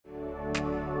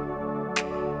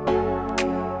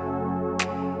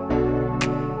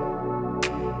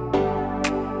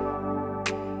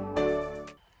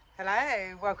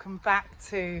Hello, welcome back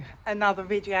to another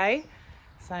video.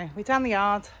 So we're down the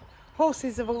yard,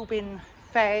 horses have all been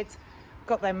fed,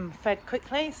 got them fed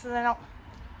quickly so they're not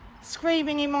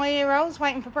screaming in my ear holes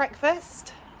waiting for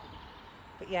breakfast.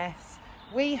 But yes,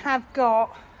 we have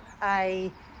got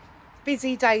a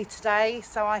busy day today,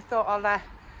 so I thought I'll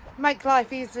make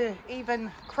life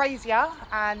even crazier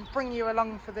and bring you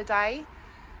along for the day.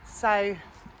 So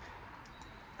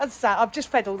as I said, I've just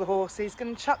fed all the horses,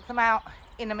 going to chuck them out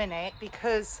in a minute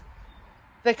because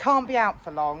they can't be out for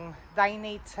long. They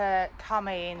need to come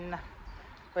in,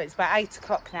 well, it's about 8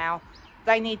 o'clock now.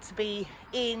 They need to be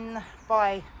in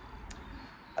by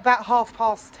about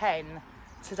 10:30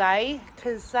 today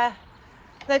because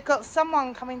they've got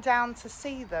someone coming down to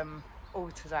see them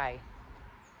all today.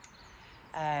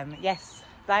 Yes,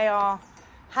 they are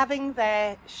having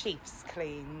their sheaths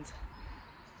cleaned.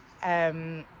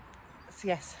 So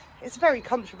yes, it's a very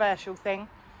controversial thing.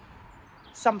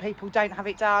 Some people don't have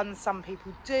it done, some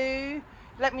people do.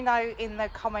 Let me know in the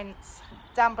comments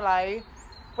down below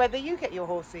whether you get your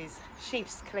horses'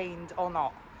 sheaths cleaned or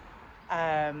not.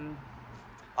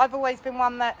 I've always been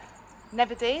one that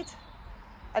never did,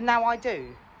 and now I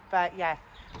do. But yeah,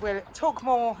 we'll talk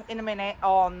more in a minute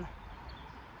on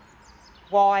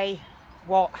why,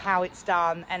 what, how it's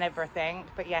done and everything.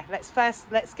 But yeah, let's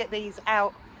get these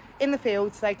out in the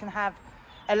field so they can have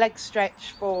a leg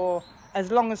stretch for as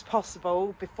long as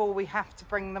possible before we have to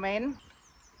bring them in.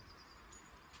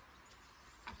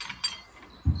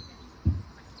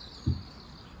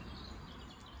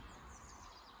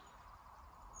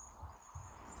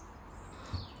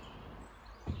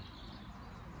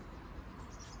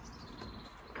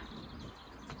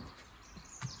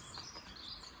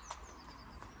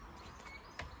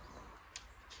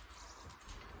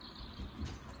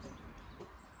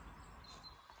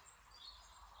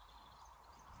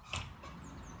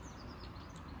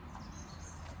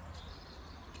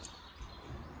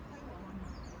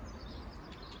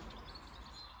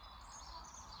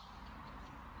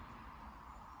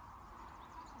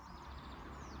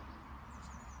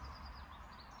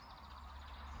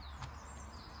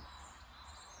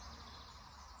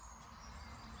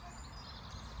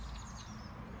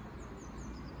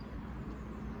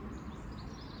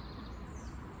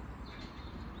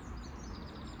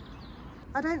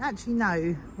 I don't actually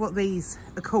know what these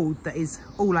are called that is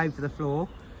all over the floor.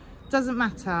 Doesn't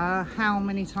matter how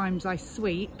many times I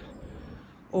sweep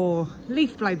or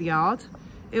leaf blow the yard,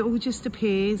 it all just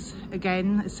appears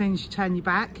again as soon as you turn your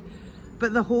back.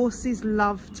 But the horses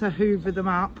love to hoover them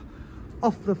up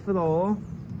off the floor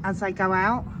as they go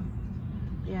out.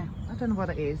 Yeah, I don't know what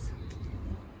it is.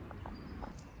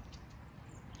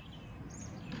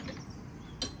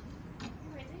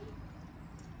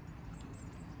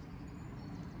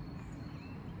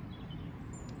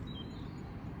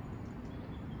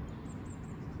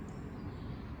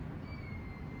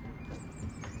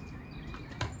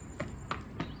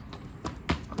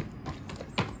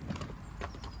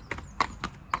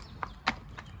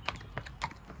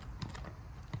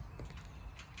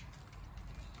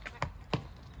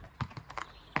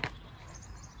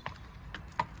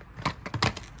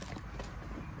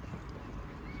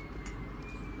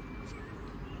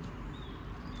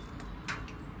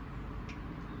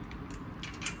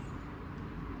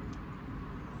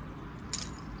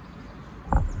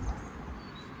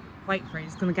 Wait for it,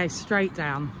 it's going to go straight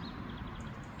down.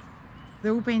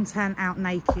 They're all being turned out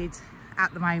naked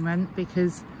at the moment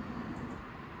because,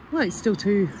 well, it's still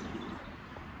too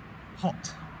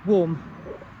hot, warm.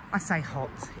 I say hot,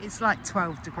 it's like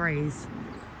 12 degrees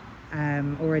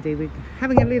already. We're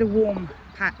having a little warm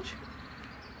patch.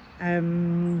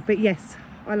 But yes,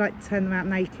 I like to turn them out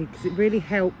naked because it really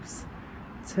helps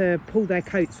to pull their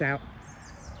coats out.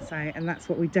 So, and that's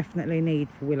what we definitely need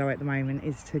for Willow at the moment,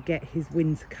 is to get his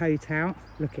winter coat out.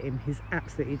 Look at him, he's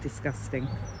absolutely disgusting.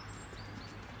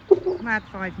 Mad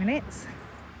 5 minutes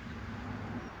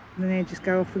and then he'll just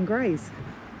go off and graze.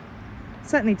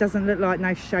 Certainly doesn't look like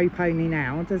no show pony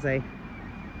now, does he?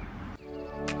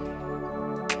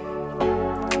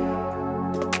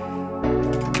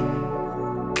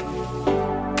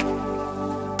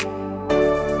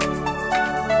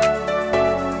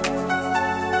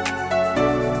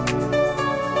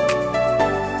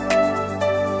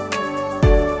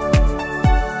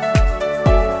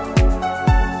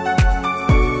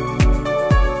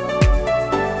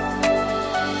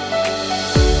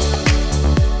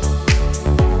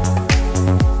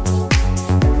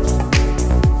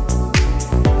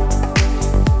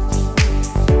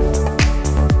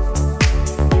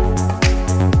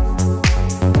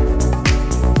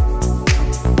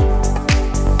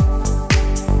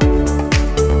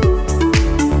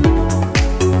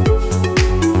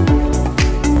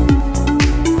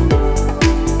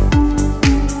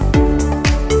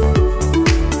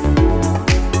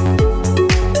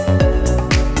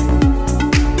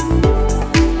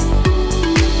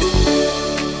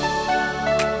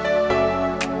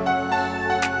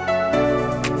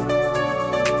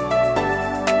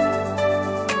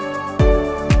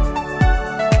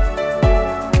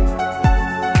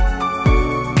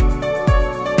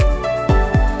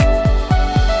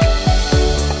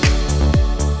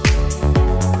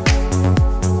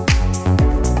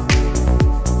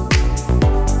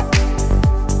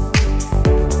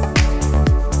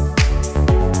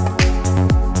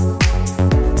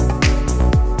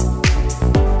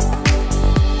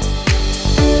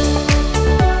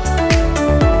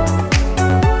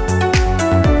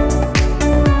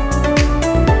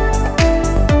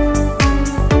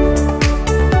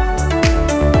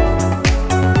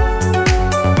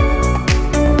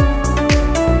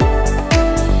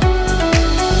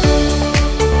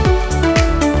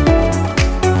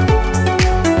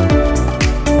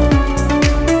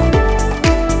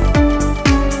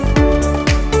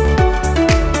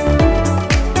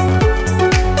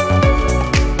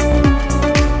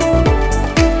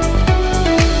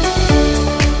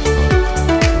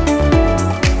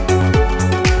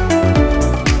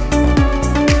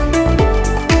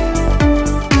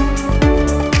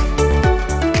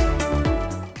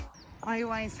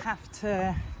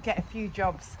 to get a few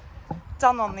jobs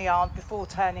done on the yard before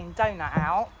turning Donut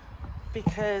out,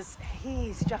 because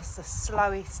he's just the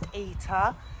slowest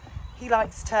eater. He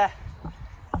likes to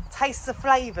taste the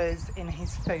flavours in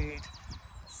his food.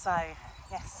 So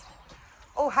yes,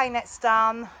 all hay nets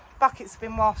done, buckets have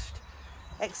been washed,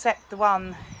 except the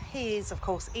one he is of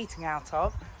course eating out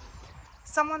of.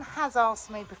 Someone has asked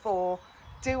me before,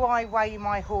 do I weigh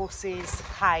my horses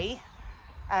hay?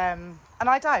 And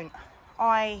I don't.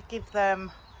 I give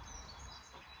them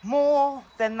more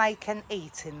than they can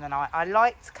eat in the night. I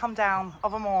like to come down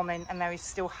of a morning and there is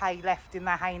still hay left in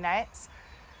the hay nets.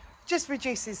 Just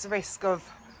reduces the risk of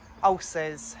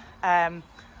ulcers.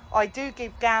 I do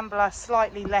give Gambler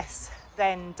slightly less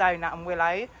than Donut and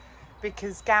Willow,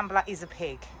 because Gambler is a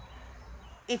pig.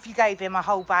 If you gave him a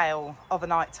whole bale of a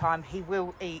night time, he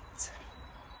will eat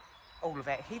all of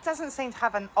it. He doesn't seem to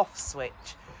have an off switch.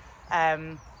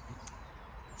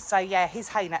 So yeah, his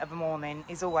hay net of the morning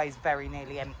is always very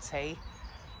nearly empty,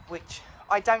 which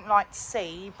I don't like to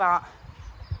see, but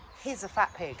he's a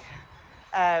fat pig.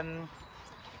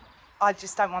 I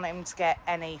just don't want him to get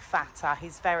any fatter.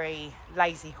 He's a very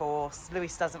lazy horse.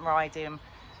 Lewis doesn't ride him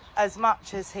as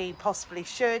much as he possibly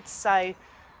should, so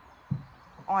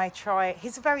I try.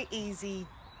 He's a very easy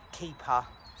keeper,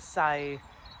 so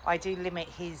I do limit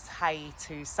his hay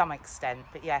to some extent.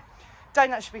 But yeah,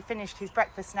 Donut should be finished his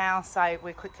breakfast now, so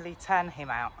we'll quickly turn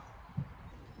him out.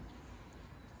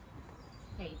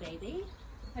 Hey baby,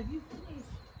 have you finished?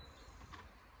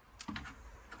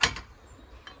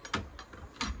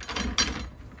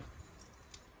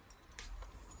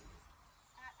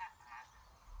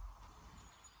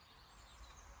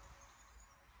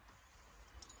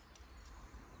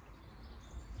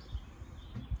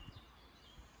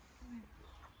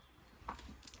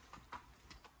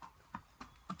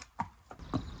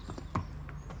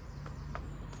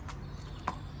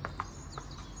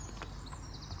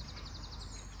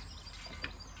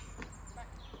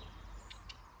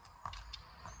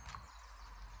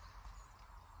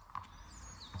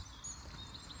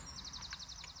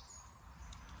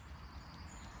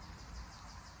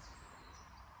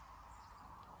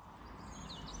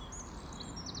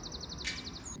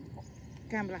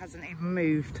 Gambler hasn't even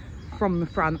moved from the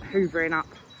front, hoovering up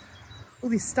all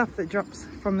this stuff that drops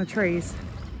from the trees.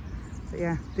 But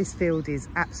yeah, this field is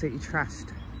absolutely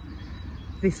trashed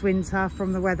this winter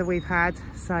from the weather we've had,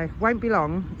 so won't be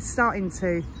long. It's starting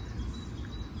to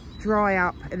dry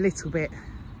up a little bit,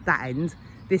 that end.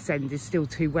 This end is still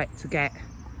too wet to get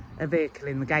a vehicle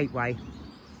in the gateway.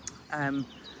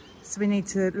 So we need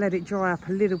to let it dry up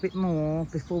a little bit more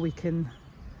before we can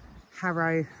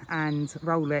harrow and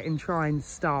roll it and try and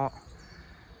start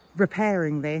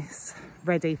repairing this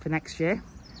ready for next year.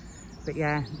 But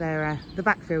yeah, the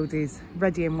backfield is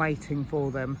ready and waiting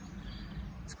for them.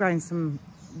 It's growing some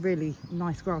really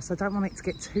nice grass. I don't want it to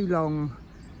get too long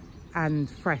and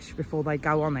fresh before they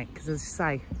go on it, because as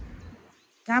I say,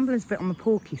 Gambler's a bit on the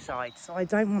porky side, so I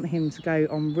don't want him to go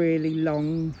on really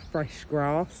long fresh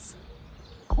grass.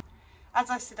 As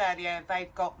I said earlier,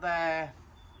 they've got the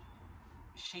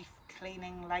sheath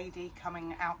cleaning lady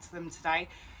coming out to them today.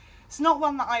 It's not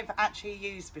one that I've actually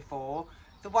used before.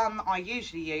 The one I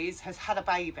usually use has had a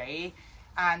baby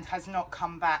and has not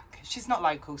come back. She's not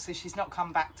local, so she's not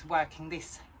come back to work in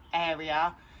this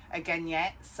area again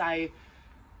yet. So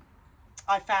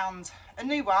I found a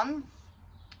new one,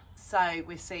 so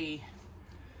we'll see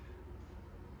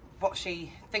what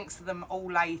she thinks of them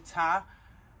all later.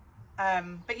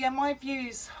 But yeah, my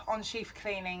views on sheath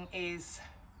cleaning is,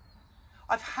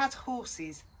 I've had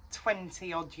horses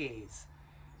 20 odd years.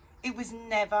 It was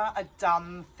never a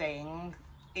done thing.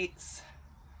 It's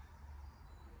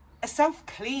a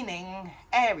self-cleaning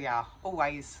area,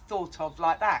 always thought of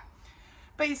like that.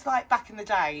 But it's like back in the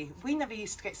day, we never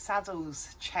used to get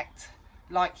saddles checked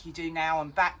like you do now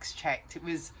and backs checked. It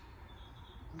was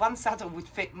one saddle would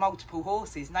fit multiple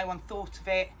horses. No one thought of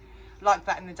it like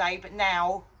that in the day, but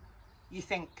now you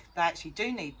think they actually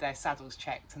do need their saddles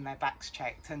checked and their backs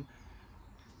checked. And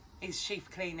is sheath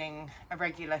cleaning a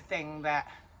regular thing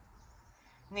that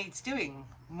needs doing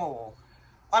more?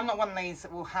 I'm not one of these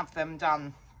that will have them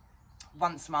done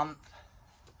once a month.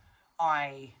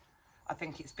 I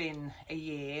think it's been a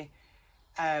year,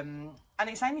 and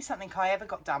it's only something I ever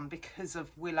got done because of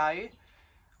Willow.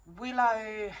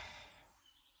 Willow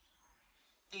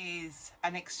is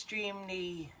an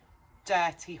extremely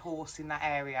dirty horse in that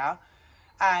area,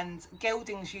 and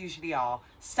geldings usually are.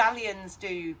 Stallions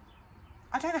do,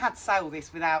 I don't know how to say all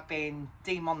this without being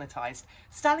demonetised.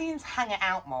 Stallions hang it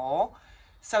out more,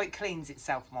 so it cleans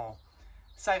itself more.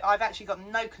 So I've actually got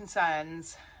no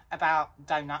concerns about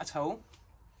Donut at all.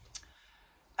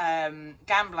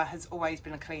 Gambler has always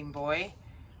been a clean boy,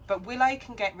 but Willow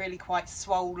can get really quite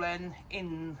swollen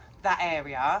in that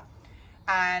area,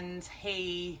 and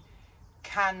he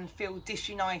can feel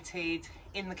disunited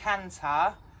in the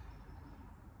canter.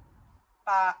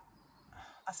 But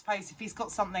I suppose if he's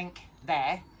got something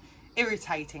there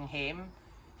irritating him,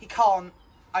 he can't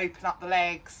open up the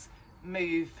legs,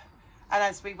 move. And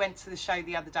as we went to the show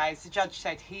the other day, as the judge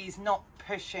said, he's not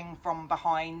pushing from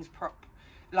behind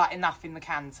like enough in the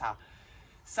canter.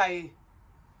 So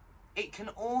it can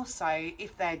also,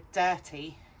 if they're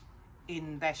dirty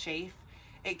in their sheath,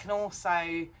 it can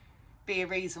also be a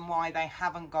reason why they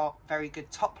haven't got very good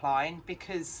top line,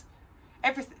 because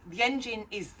the engine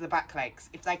is the back legs.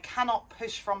 If they cannot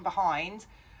push from behind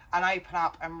and open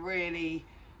up and really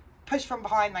push from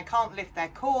behind, they can't lift their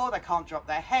core, they can't drop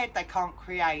their head, they can't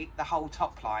create the whole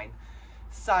top line.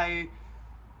 So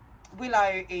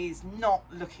Willow is not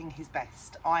looking his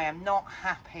best. I am not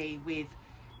happy with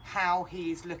how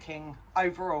he's looking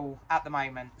overall at the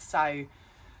moment. So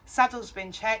saddle's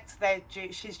been checked.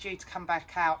 She's due to come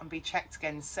back out and be checked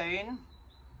again soon.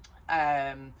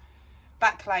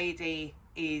 Back lady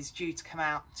is due to come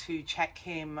out to check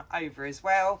him over as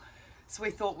well. So we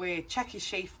thought we'd check his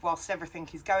sheath whilst everything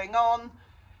is going on,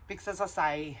 because as I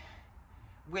say,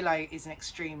 Willow is an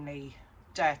extremely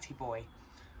dirty boy.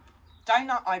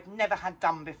 Donut I've never had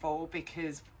done before,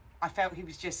 because I felt he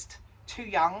was just too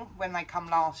young when they come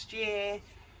last year,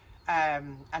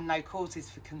 and no causes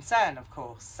for concern, of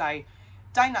course. So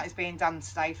Donut is being done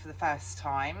today for the first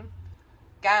time.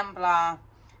 Gambler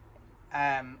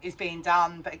is being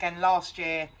done, but again, last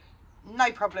year,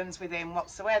 no problems with him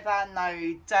whatsoever,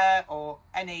 no dirt or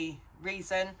any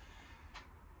reason.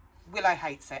 Willow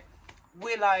hates it.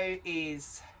 Willow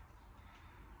is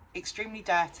extremely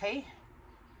dirty.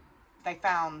 They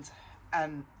found a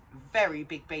very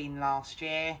big bean last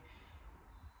year,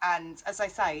 and as I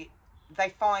say, they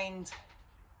find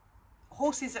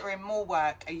horses that are in more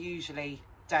work are usually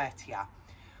dirtier.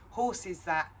 Horses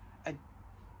that are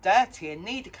dirty and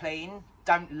need a clean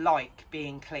don't like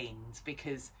being cleaned,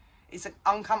 because it's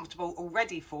uncomfortable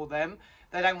already for them.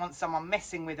 They don't want someone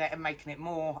messing with it and making it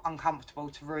more uncomfortable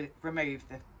to remove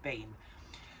the bean.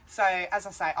 So as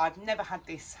I say, I've never had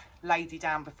this lady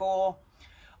down before.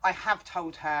 I have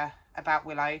told her about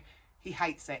Willow. He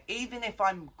hates it. Even if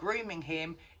I'm grooming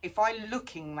him, if I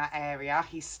look in that area,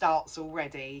 he starts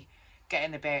already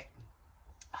getting a bit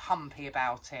humpy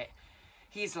about it.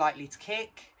 He's likely to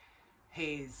kick.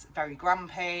 He's very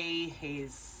grumpy.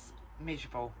 He's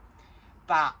miserable.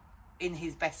 But in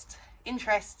his best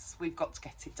interests, we've got to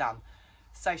get it done.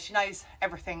 So she knows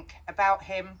everything about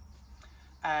him.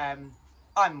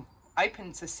 I'm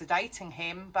open to sedating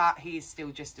him, but he's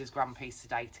still just as grumpy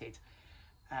sedated.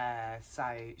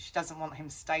 So she doesn't want him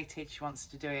sedated. She wants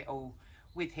to do it all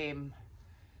with him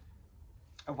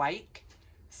awake.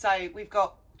 So we've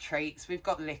got treats, we've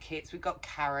got lickets, we've got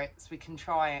carrots. I can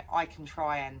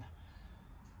try and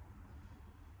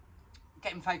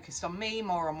get him focused on me,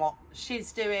 more on what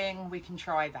she's doing. We can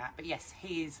try that. But yes,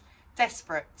 he is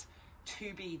desperate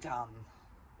to be done.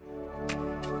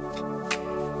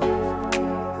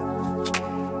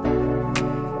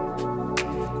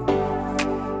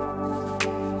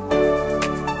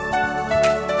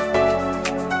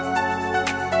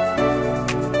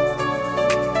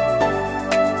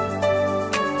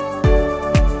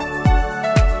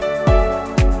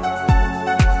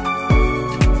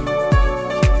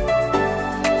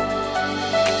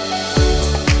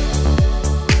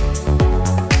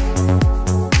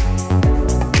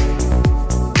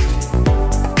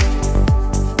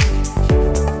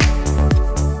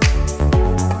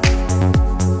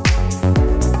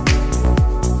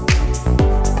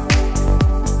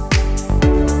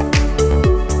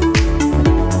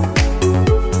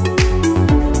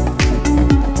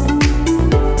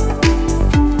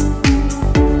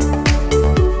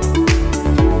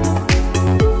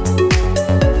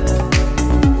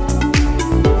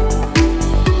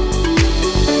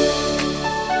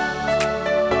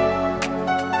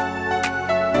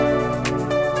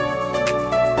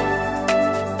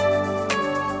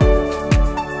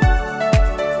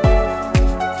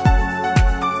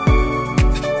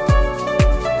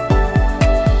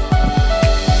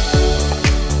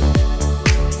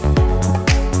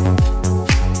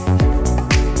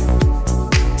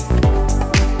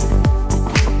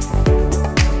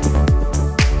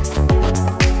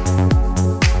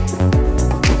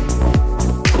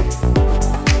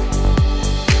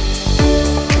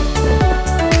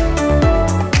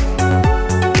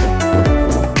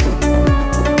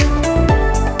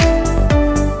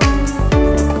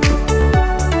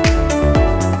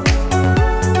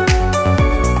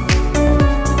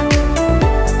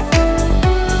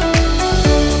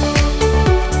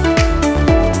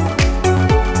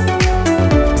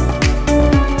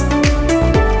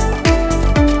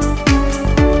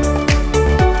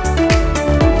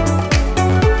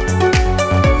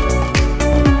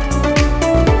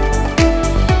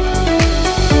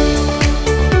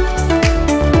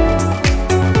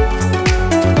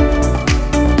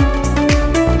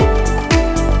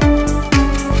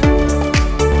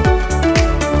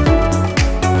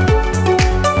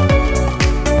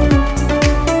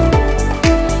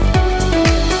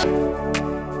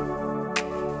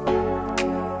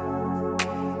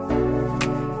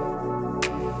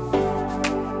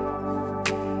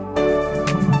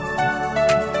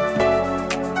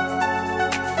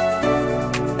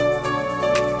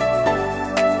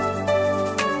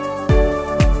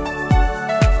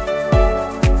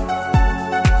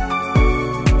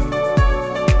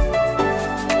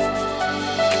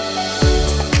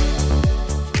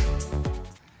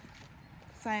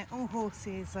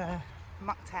 is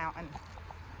mucked out and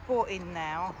brought in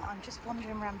now. I'm just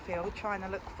wandering around the field trying to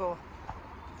look for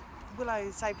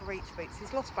Willow's Sabre Reach boots.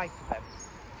 He's lost both of them.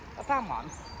 I found one.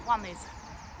 One is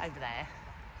over there.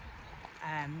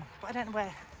 But I don't know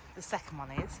where the second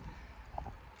one is.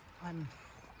 I'm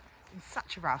in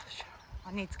such a rush.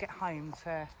 I need to get home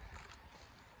to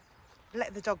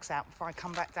let the dogs out before I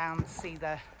come back down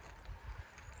to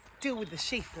deal with the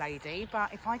Sheath lady.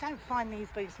 But if I don't find these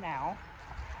boots now,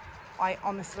 I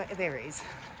honestly, there is.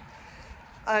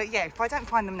 Yeah, if I don't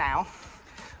find them now,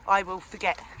 I will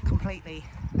forget completely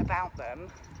about them,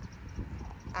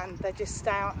 and they just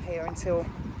stay out here until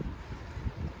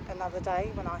another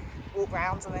day when I walk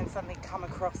round and then suddenly come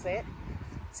across it.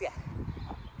 So yeah,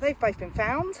 they've both been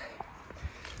found.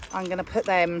 I'm going to put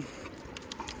them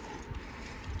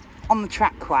on the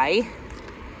trackway.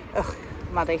 Ugh,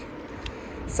 muddy.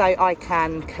 So I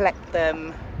can collect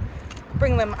them,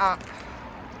 bring them up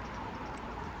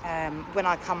when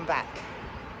I come back.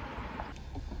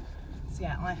 So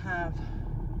yeah, I have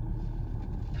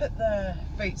put the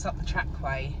boots up the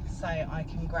trackway so I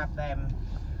can grab them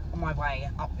on my way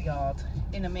up the yard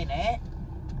in a minute,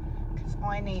 because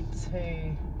I need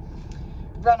to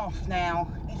run off now.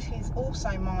 It is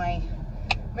also my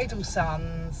middle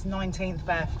son's 19th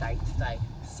birthday today,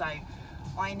 so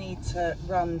I need to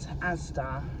run to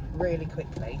Asda really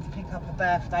quickly to pick up a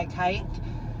birthday cake.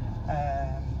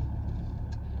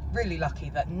 Really lucky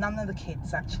that none of the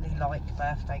kids actually like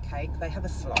birthday cake. They have a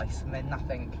slice and then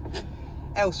nothing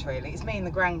else really. It's me and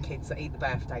the grandkids that eat the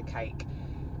birthday cake,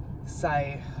 so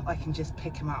I can just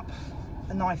pick them up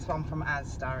a nice one from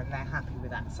Asda and they're happy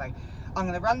with that. So I'm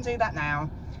going to run do that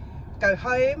now, go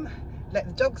home, let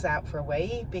the dogs out for a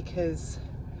wee, because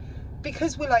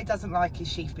Willow doesn't like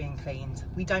his sheath being cleaned.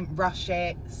 We don't rush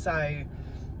it, so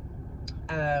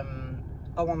I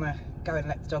want to go and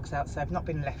let the dogs out so I've not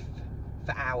been left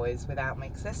for hours without me,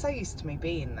 because they're so used to me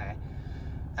being there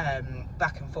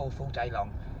back and forth all day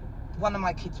long. One of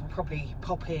my kids will probably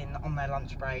pop in on their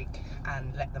lunch break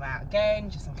and let them out again,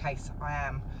 just in case I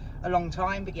am a long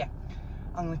time. But yeah,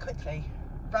 I'm going to quickly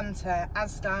run to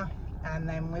Asda and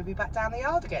then we'll be back down the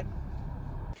yard again.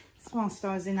 So whilst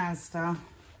I was in Asda,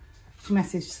 she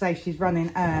messaged to say she's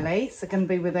running early, so going to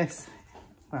be with us,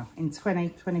 well, in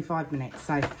 20-25 minutes.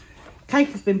 So cake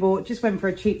has been bought, just went for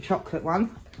a cheap chocolate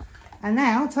one. And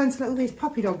now, time to let all these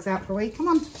puppy dogs out for a wee. Come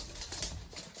on,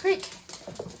 quick.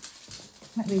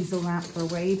 Let these all out for a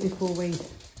wee before we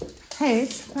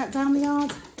head back down the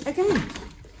yard again.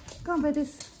 Go on,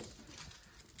 buddies.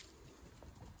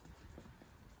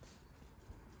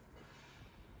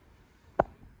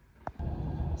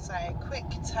 So, quick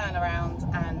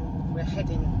turnaround and we're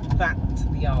heading back to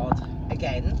the yard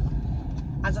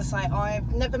again. As I say,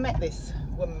 I've never met this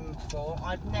woman before.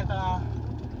 I've never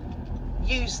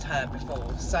used her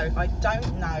before, so I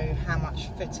don't know how much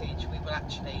footage we will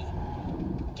actually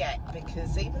get,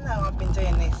 because even though I've been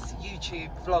doing this YouTube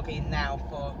vlogging now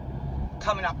for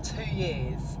coming up 2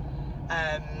 years,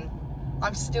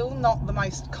 I'm still not the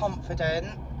most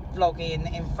confident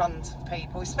vlogging in front of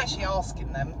people, especially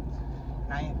asking them, you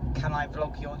know, can I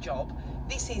vlog your job?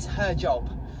 This is her job.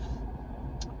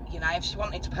 You know, if she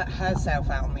wanted to put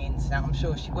herself out on the internet, I'm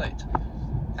sure she would.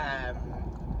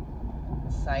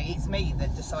 So it's me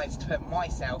that decides to put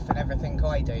myself and everything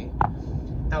I do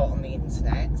out on the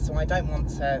internet, so I don't want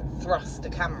to thrust a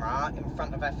camera in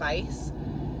front of her face.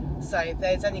 So if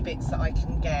there's any bits that I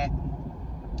can get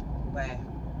where,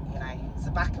 you know, it's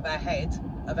the back of her head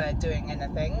of her doing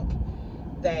anything,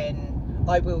 then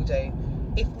I will do.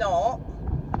 If not,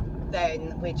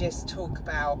 then we just talk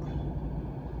about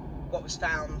what was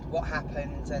found, what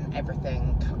happened and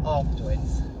everything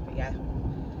afterwards. But yeah,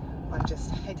 I'm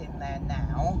just heading there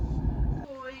now.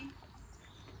 Boy,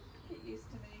 get used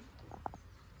to me.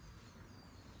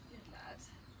 Good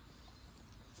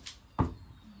lad.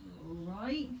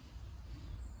 Alright.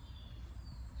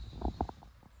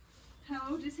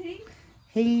 How old is he?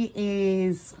 He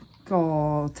is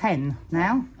 10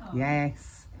 now. Oh.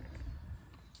 Yes.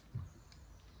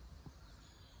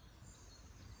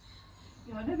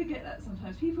 Yeah, I never get that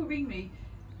sometimes. People ring me,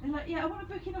 they're like, yeah, I want to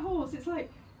book in a horse. It's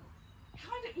like,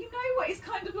 kind of, you know what, it's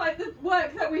kind of like the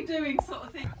work that we're doing sort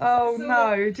of thing. Oh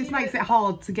no, it just makes it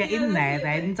hard to get in there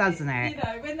then, doesn't it? You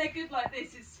know, when they're good like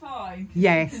this, it's fine.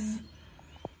 Yes.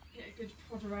 Get a good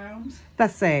prod around.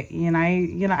 That's it, you know,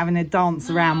 you're not having to dance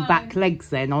around back legs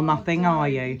then or nothing, are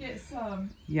you? You get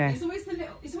some. Yeah. It's always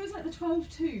like the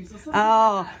 12-2s or something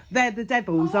oh, like that. They're the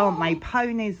devils, aren't they?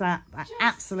 Ponies are an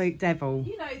absolute devil.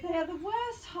 You know, they are the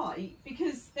worst height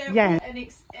because they're a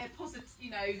positive, you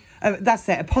know. That's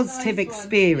it, a positive nice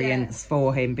experience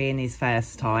for him being his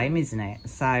first time, isn't it?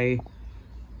 So,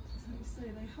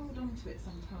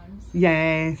 sometimes.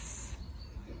 Yes.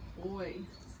 Good boy.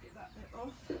 Let's get that bit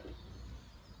off.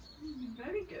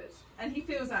 Very good. And he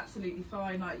feels absolutely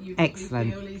fine, like you probably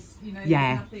Excellent. feel. He's, you know,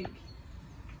 Yeah. there's nothing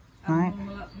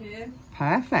abnormal up here.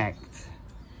 Perfect.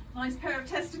 Nice pair of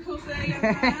testicles there, young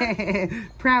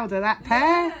man. Proud of that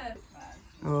pair. Yeah.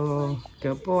 Oh,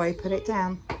 good boy. Put it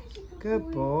down.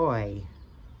 Good boy.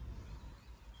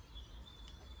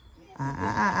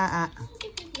 I'm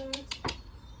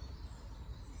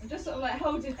just sort of like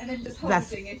holding and then just holding,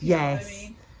 That's, if you know what I yes.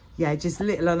 mean. Yeah, just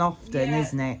little and often, Yeah.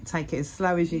 isn't it? Take it as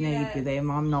slow as you need with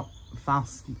him. I'm not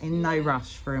fussed, in no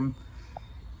rush for him.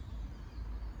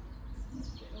 Get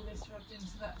all this rubbed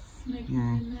into that snug Yeah.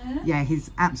 in there. Yeah,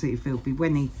 he's absolutely filthy.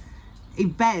 When he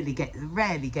rarely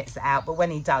gets it out, but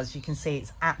when he does, you can see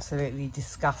it's absolutely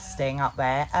disgusting up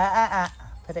there.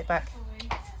 Put it back.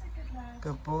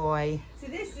 Good boy. So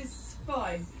this is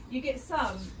fine. You get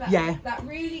some that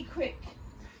really quick.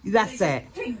 That's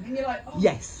it. Ping, and you're like, oh,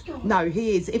 Yes. God. No,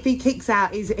 he is. If he kicks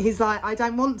out, he's like, I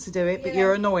don't want to do it, but Yeah.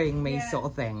 you're annoying me, Yeah. sort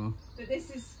of thing. But this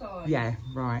is fine. Yeah,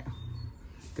 right.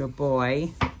 Good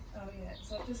boy. Oh yeah.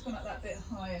 So I've just gone up that bit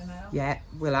higher now. Yeah,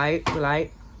 Willow. Good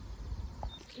boy.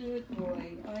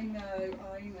 I know.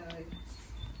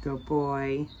 Good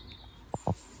boy.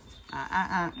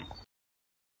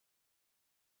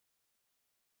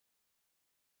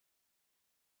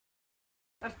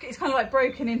 It's kind of like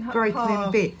broken in half. Broken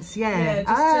in bits, yeah. Just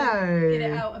to get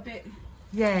it out a bit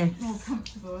Yes. more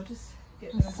comfortable. I'll just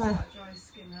get the dry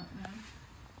skin out now.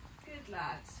 Good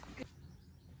lad.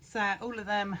 So all of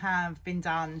them have been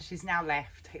done. She's now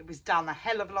left. It was done a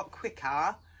hell of a lot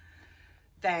quicker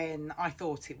than I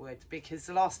thought it would, because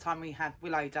the last time we had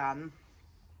Willow done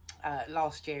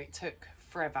last year, it took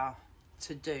forever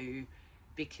to do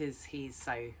because he's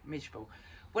so miserable.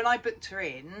 When I booked her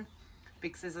in,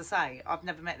 because as I say, I've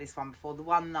never met this one before. The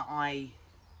one that I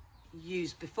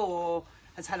used before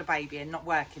has had a baby and not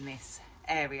working this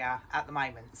area at the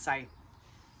moment. So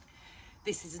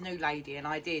this is a new lady, and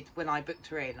I did, when I booked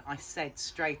her in, I said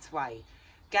straight away,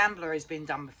 Gambler has been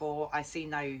done before. I see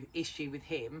no issue with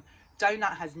him.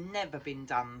 Donut has never been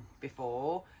done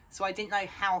before, so I didn't know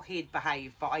how he'd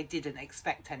behave, but I didn't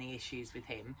expect any issues with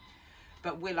him.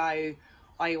 But Willow,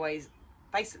 I always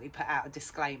basically put out a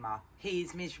disclaimer.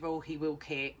 He's miserable, he will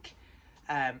kick,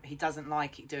 he doesn't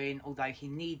like it doing, although he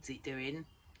needs it doing.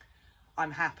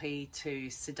 I'm happy to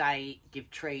sedate,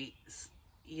 give treats,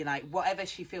 you know, whatever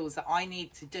she feels that I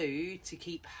need to do to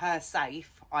keep her safe,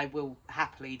 I will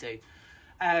happily do.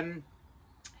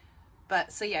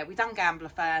 But so yeah, we done Gambler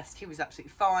first. He was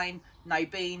absolutely fine, no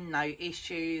bean, no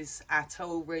issues at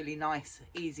all. Really nice,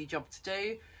 easy job to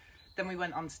do. Then we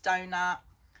went on to Donut.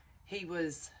 He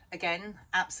was, again,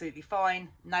 absolutely fine,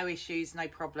 no issues, no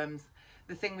problems.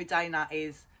 The thing with Donut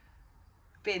is,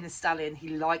 being a stallion, he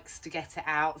likes to get it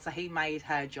out, so he made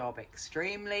her job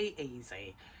extremely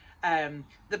easy.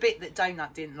 The bit that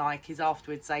Donut didn't like is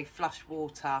afterwards they flush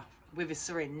water with a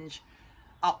syringe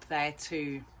up there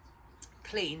to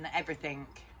clean everything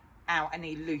out,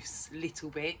 any loose little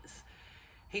bits.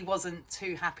 He wasn't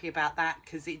too happy about that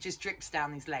because it just drips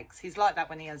down his legs. He's like that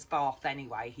when he has bath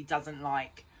anyway. He doesn't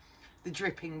like the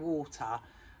dripping water,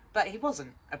 but he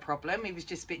wasn't a problem. He was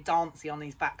just a bit dancey on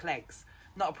his back legs.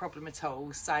 Not a problem at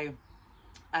all. So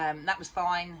that was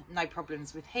fine, no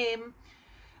problems with him.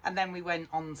 And then we went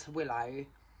on to Willow,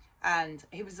 and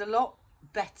he was a lot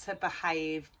better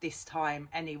behaved this time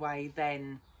anyway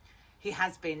than he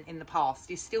has been in the past.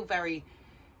 He's still very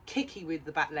kicky with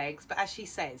the back legs, but as she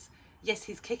says, yes,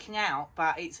 he's kicking out,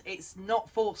 but it's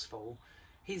not forceful.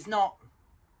 He's not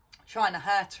trying to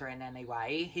hurt her in any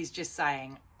way. He's just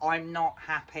saying, I'm not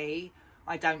happy,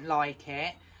 I don't like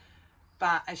it.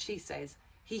 But as she says,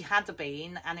 he had a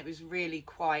bean, and it was really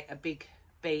quite a big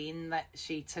bean that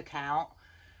she took out.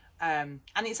 And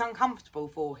it's uncomfortable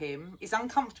for him. It's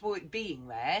uncomfortable it being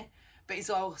there, but it's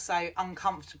also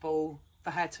uncomfortable for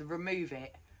her to remove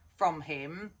it from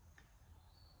him.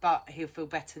 But he'll feel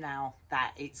better now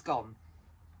that it's gone.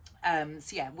 So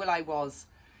yeah, Willow was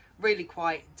really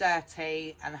quite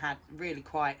dirty and had really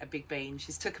quite a big bean.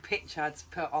 She's took a picture to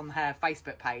put on her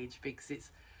Facebook page because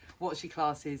it's what she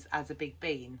classes as a big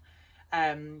bean.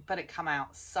 But it come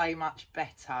out so much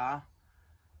better,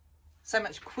 so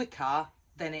much quicker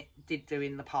than it did do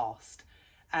in the past.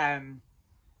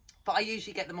 But I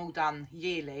usually get them all done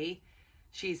yearly.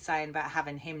 She's saying about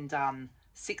having him done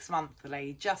 6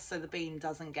 monthly, just so the bean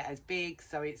doesn't get as big,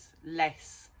 so it's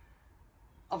less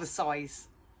of a size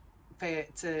for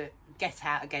it to get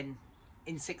out again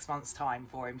in 6 months time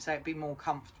for him, so it'd be more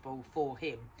comfortable for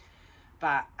him.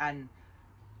 And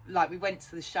like we went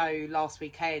to the show last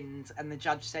weekend and the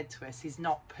judge said to us, he's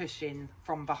not pushing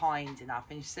from behind enough,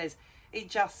 and she says it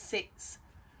just sits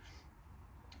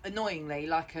annoyingly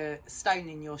like a stone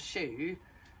in your shoe,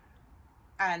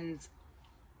 and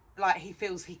like he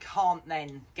feels he can't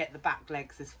then get the back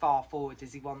legs as far forward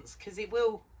as he wants, because it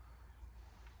will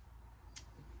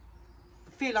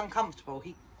feel uncomfortable.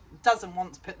 He doesn't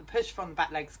want to put the push from the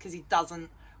back legs because he doesn't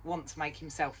want to make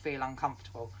himself feel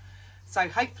uncomfortable. So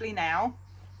hopefully now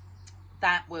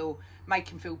that will make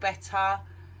him feel better.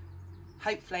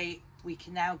 Hopefully we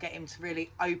can now get him to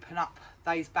really open up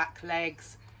those back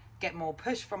legs, get more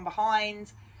push from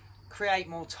behind, create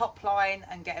more top line,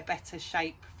 and get a better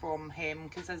shape from him,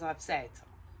 because as I've said,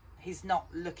 he's not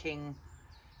looking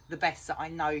the best that I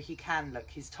know he can look.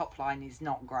 His top line is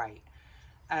not great.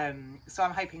 So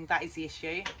I'm hoping that is the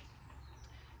issue.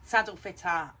 Saddle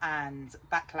fitter and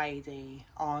back lady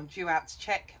are due out to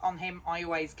check on him. I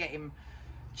always get him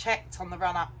checked on the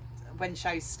run up when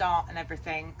shows start and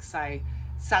everything. So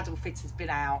saddle fitter's been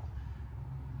out,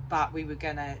 but we were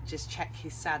gonna just check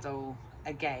his saddle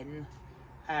again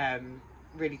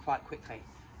really quite quickly.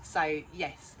 So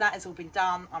yes, that has all been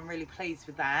done. I'm really pleased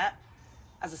with that.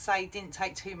 As I say, it didn't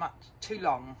take too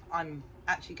long. I'm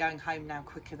actually going home now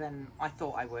quicker than I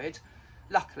thought I would,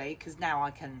 luckily, because now I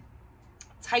can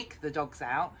take the dogs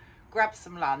out, grab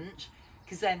some lunch,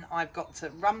 because then I've got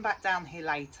to run back down here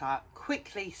later,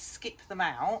 quickly skip them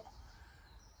out,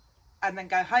 and then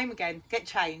go home again, get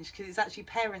changed, because it's actually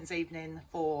parents' evening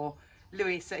for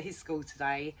Lewis at his school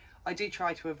today. I do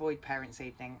try to avoid parents'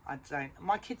 evening.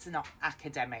 My kids are not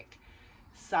academic,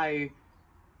 so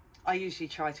I usually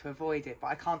try to avoid it, but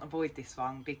I can't avoid this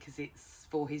one because it's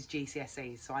for his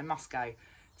GCSEs, so I must go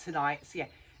tonight. So yeah,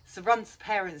 so run to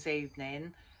parents'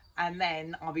 evening, and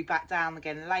then I'll be back down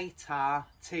again later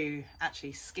to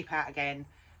actually skip out again,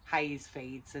 haze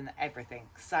feeds and everything.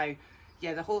 So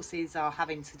yeah, the horses are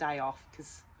having today off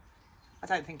because I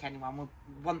don't think anyone would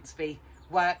want to be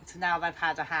worked now they've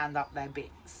had a hand up their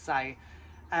bits. So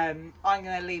I'm going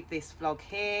to leave this vlog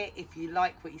here. If you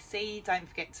like what you see, don't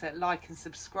forget to like and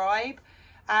subscribe,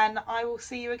 and I will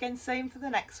see you again soon for the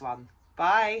next one.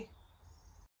 Bye.